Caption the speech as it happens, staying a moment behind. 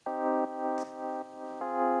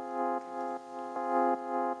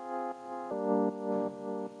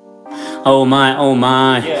Oh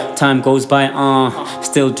my, time goes by,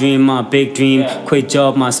 still dream my big dream. Quit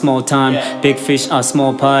job, my small time. Big fish, a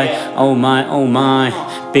small pie. Oh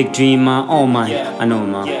my, big dream, my oh my. I know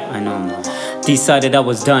ma. Decided I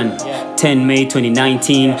was done. 10 May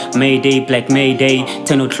 2019, Mayday, Black Mayday,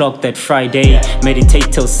 10 o'clock that Friday,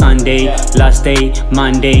 meditate till Sunday, last day,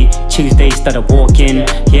 Monday, Tuesday started walking,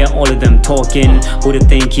 hear all of them talking, who to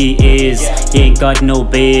think he is, he ain't got no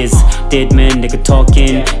biz, dead man nigga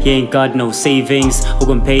talking, he ain't got no savings, who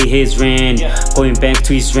gon' pay his rent, going back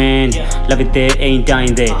to his rent, love it there, ain't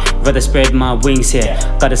dying there, rather spread my wings here,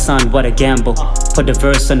 got a son, what a gamble, put the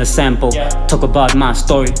verse on the sample, talk about my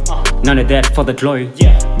story, none of that for the glory,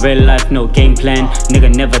 real life no game plan,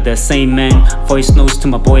 nigga never the same man, voice notes to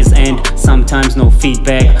my boys end, sometimes no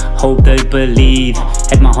feedback, hope they believe,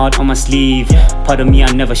 had my heart on my sleeve, part of me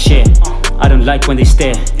I never share, I don't like when they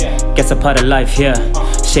stare, guess a part of life here,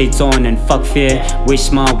 shades on and fuck fear,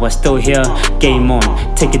 wish ma was still here, game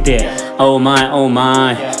on, take it there, oh my,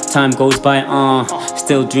 time goes by,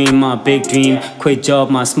 still dream my big dream, quit job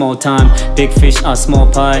my small time, big fish a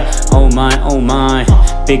small pie, oh my,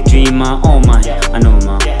 big dream my oh my, I know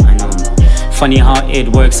ma. Funny how it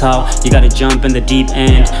works, how you gotta jump in the deep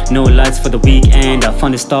end, no lights for the weekend, I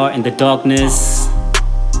found a star in the darkness,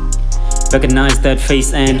 recognized that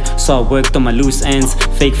face and so I worked on my loose ends,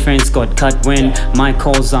 fake friends got cut when my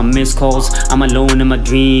calls are missed calls, I'm alone in my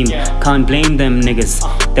dream, can't blame them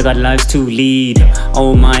niggas, they got lives to lead,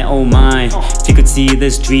 oh my, if you could see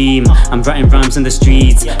this dream, I'm writing rhymes in the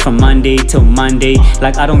streets, from Monday till Monday,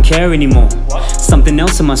 like I don't care anymore, something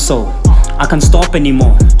else in my soul, I can't stop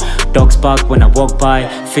anymore. Dogs bark when I walk by,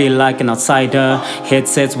 feel like an outsider.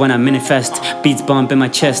 Headsets when I manifest, beats bump in my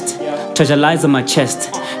chest. Treasure lies on my chest,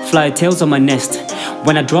 fly tails on my nest.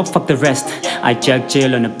 When I drop, fuck the rest. I jack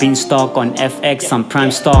jail on a beanstalk, on FX, I'm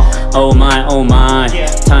prime stock. Oh my,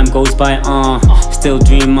 time goes by, still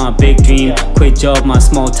dream my big dream. Quit job, my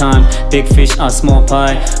small time. Big fish, a small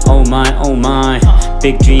pie. Oh my,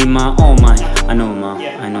 big dream, my oh my. I know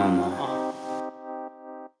ma.